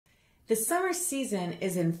The summer season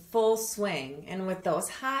is in full swing, and with those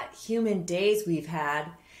hot, humid days we've had,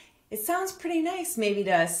 it sounds pretty nice maybe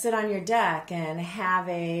to sit on your deck and have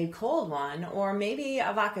a cold one or maybe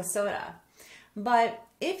a vodka soda. But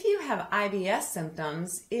if you have IBS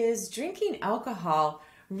symptoms, is drinking alcohol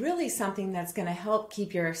really something that's going to help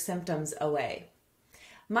keep your symptoms away?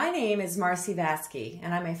 My name is Marcy Vasky,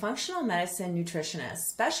 and I'm a functional medicine nutritionist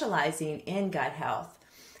specializing in gut health,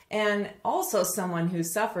 and also someone who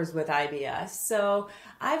suffers with IBS. So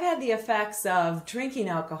I've had the effects of drinking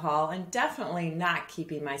alcohol and definitely not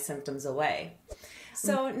keeping my symptoms away.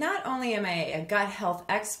 So not only am I a gut health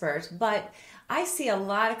expert, but I see a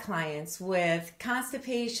lot of clients with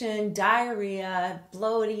constipation, diarrhea,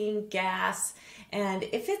 bloating, gas, and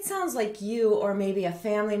if it sounds like you or maybe a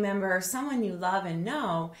family member or someone you love and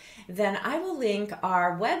know, then I will link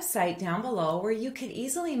our website down below where you could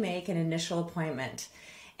easily make an initial appointment.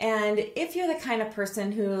 And if you're the kind of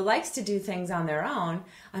person who likes to do things on their own,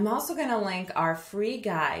 I'm also going to link our free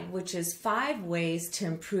guide, which is 5 ways to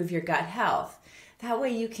improve your gut health. That way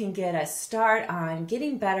you can get a start on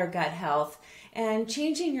getting better gut health and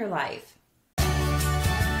changing your life.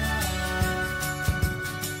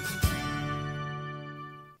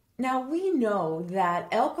 Now we know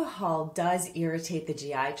that alcohol does irritate the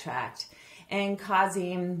GI tract and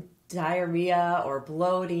causing diarrhea or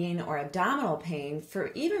bloating or abdominal pain for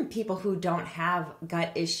even people who don't have gut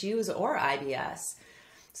issues or IBS.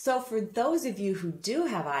 So for those of you who do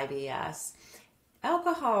have IBS,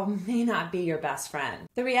 alcohol may not be your best friend.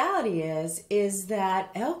 The reality is that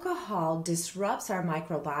alcohol disrupts our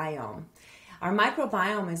microbiome. Our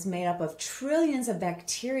microbiome is made up of trillions of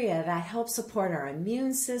bacteria that help support our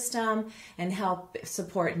immune system and help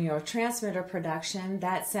support neurotransmitter production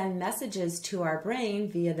that send messages to our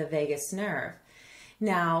brain via the vagus nerve.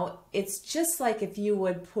 Now, it's just like if you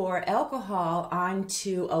would pour alcohol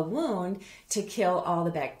onto a wound to kill all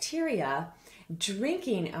the bacteria.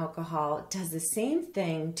 Drinking alcohol does the same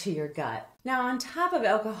thing to your gut. Now, on top of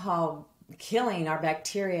alcohol killing our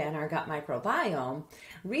bacteria and our gut microbiome,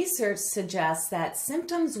 research suggests that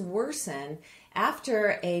symptoms worsen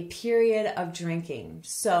after a period of drinking.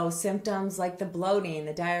 So symptoms like the bloating,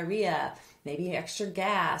 the diarrhea, maybe extra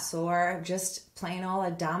gas, or just plain old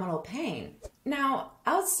abdominal pain. Now,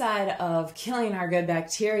 outside of killing our good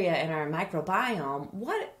bacteria and our microbiome,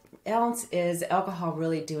 what else is alcohol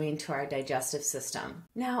really doing to our digestive system?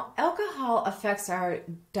 Now, alcohol affects our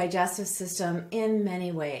digestive system in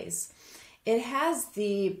many ways. It has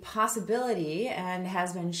the possibility and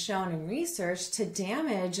has been shown in research to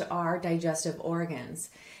damage our digestive organs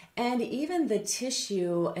and even the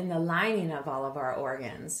tissue and the lining of all of our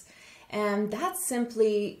organs. And that's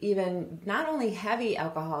simply even not only heavy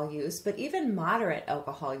alcohol use, but even moderate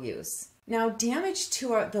alcohol use. Now, damage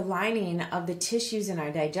to the lining of the tissues in our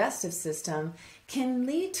digestive system can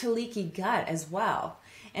lead to leaky gut as well.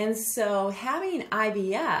 And so having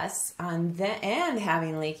IBS and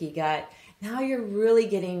having leaky gut, now you're really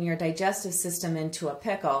getting your digestive system into a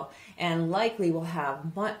pickle and likely will have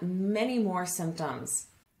many more symptoms.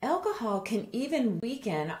 Alcohol can even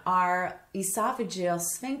weaken our esophageal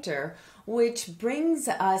sphincter, which brings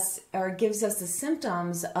us or gives us the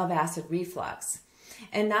symptoms of acid reflux.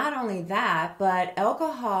 And not only that, but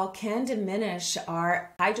alcohol can diminish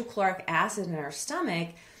our hydrochloric acid in our stomach,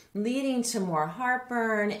 leading to more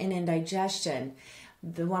heartburn and indigestion.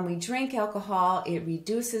 When we drink alcohol, it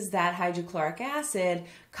reduces that hydrochloric acid,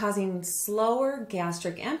 causing slower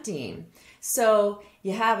gastric emptying. So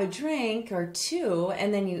you have a drink or two,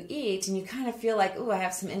 and then you eat, and you kind of feel like, oh, I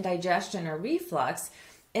have some indigestion or reflux.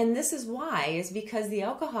 And this is why, is because the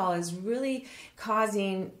alcohol is really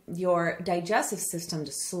causing your digestive system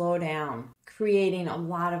to slow down, creating a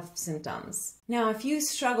lot of symptoms. Now, if you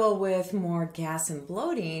struggle with more gas and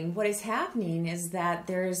bloating, what is happening is that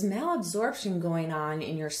there's malabsorption going on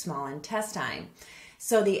in your small intestine.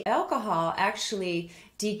 So the alcohol actually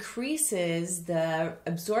decreases the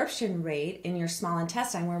absorption rate in your small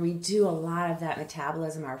intestine, where we do a lot of that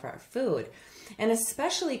metabolism of our food, and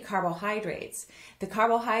especially carbohydrates. The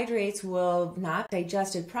carbohydrates will not be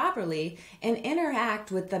digested properly and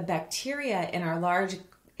interact with the bacteria in our large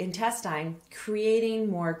intestine, creating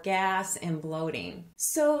more gas and bloating.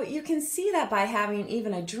 So you can see that by having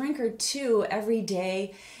even a drink or two every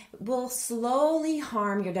day will slowly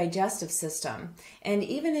harm your digestive system. And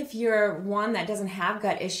even if you're one that doesn't have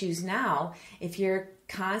gut issues now, if you're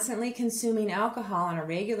constantly consuming alcohol on a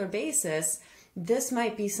regular basis, this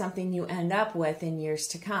might be something you end up with in years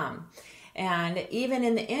to come. And even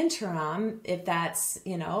in the interim, if that's,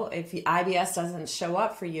 if IBS doesn't show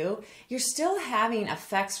up for you, you're still having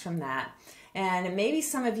effects from that. And maybe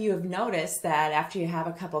some of you have noticed that after you have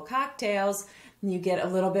a couple cocktails, you get a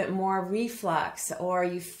little bit more reflux, or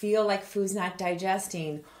you feel like food's not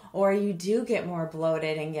digesting, or you do get more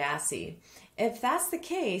bloated and gassy. If that's the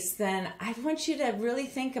case, then I want you to really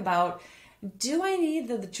think about, do I need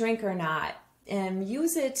the drink or not? And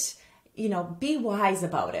use it, be wise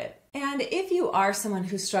about it. And if you are someone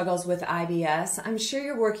who struggles with IBS, I'm sure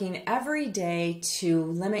you're working every day to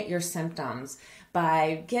limit your symptoms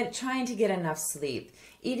by trying to get enough sleep,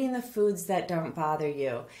 eating the foods that don't bother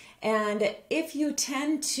you. And if you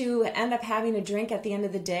tend to end up having a drink at the end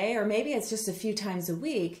of the day, or maybe it's just a few times a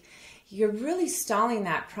week, you're really stalling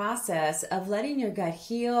that process of letting your gut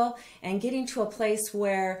heal and getting to a place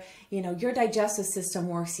where, your digestive system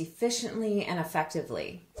works efficiently and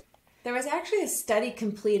effectively. There was actually a study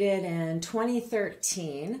completed in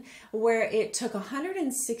 2013 where it took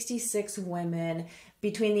 166 women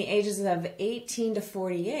between the ages of 18 to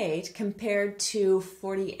 48 compared to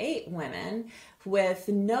 48 women with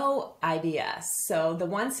no IBS. So the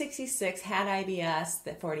 166 had IBS,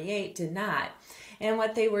 the 48 did not. And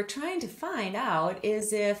what they were trying to find out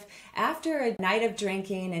is if after a night of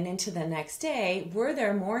drinking and into the next day, were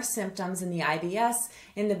there more symptoms in the IBS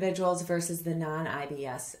individuals versus the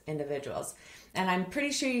non-IBS individuals? And I'm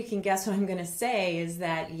pretty sure you can guess what I'm going to say is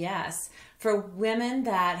that yes, for women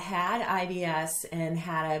that had IBS and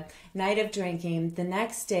had a night of drinking, the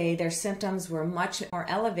next day their symptoms were much more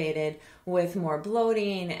elevated with more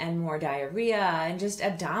bloating and more diarrhea and just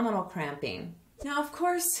abdominal cramping. Now, of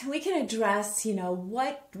course, we can address,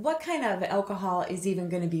 what kind of alcohol is even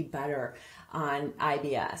going to be better on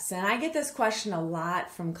IBS. And I get this question a lot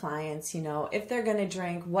from clients, if they're going to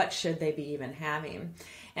drink, what should they be even having?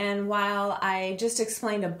 And while I just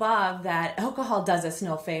explained above that alcohol does us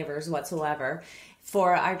no favors whatsoever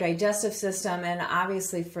for our digestive system and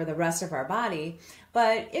obviously for the rest of our body,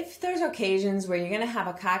 but if there's occasions where you're going to have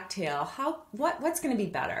a cocktail, what's going to be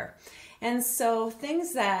better? And so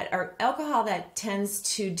things that are alcohol that tends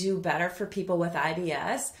to do better for people with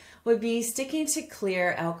IBS would be sticking to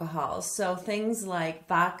clear alcohols. So things like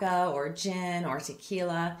vodka or gin or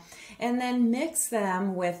tequila, and then mix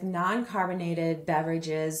them with non-carbonated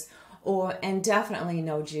beverages and definitely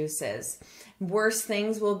no juices. Worse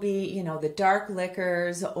things will be, the dark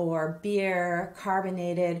liquors or beer,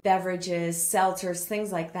 carbonated beverages, seltzers,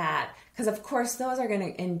 things like that. Because of course those are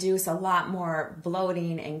going to induce a lot more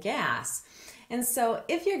bloating and gas. And so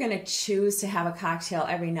if you're going to choose to have a cocktail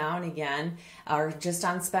every now and again, or just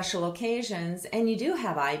on special occasions, and you do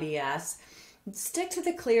have IBS, stick to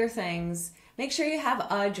the clear things. Make sure you have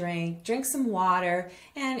a drink some water,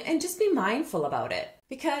 and just be mindful about it.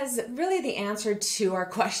 Because really the answer to our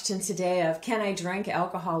question today of can I drink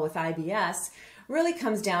alcohol with IBS really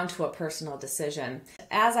comes down to a personal decision.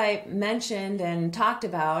 As I mentioned and talked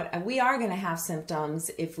about, we are going to have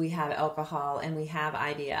symptoms if we have alcohol and we have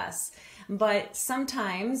IBS. But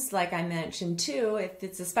sometimes, like I mentioned too, if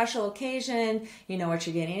it's a special occasion, you know what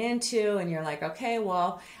you're getting into and you're like, okay,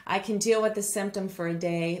 well, I can deal with the symptom for a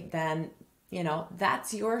day, then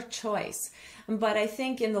that's your choice. But I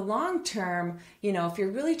think in the long term, if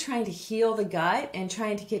you're really trying to heal the gut and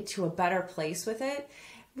trying to get to a better place with it,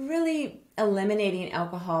 really eliminating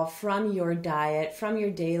alcohol from your diet, from your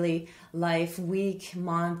daily life, week,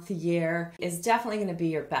 month, year is definitely going to be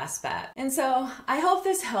your best bet. And so I hope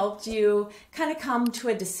this helped you kind of come to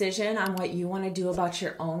a decision on what you want to do about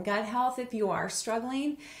your own gut health if you are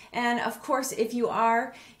struggling. And of course, if you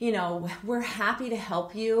are, we're happy to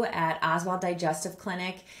help you at Oswald Digestive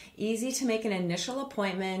Clinic. Easy to make an initial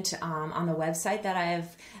appointment on the website that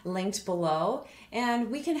I've linked below.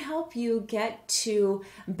 And we can help you get to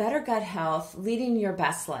better gut health, leading your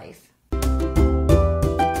best life.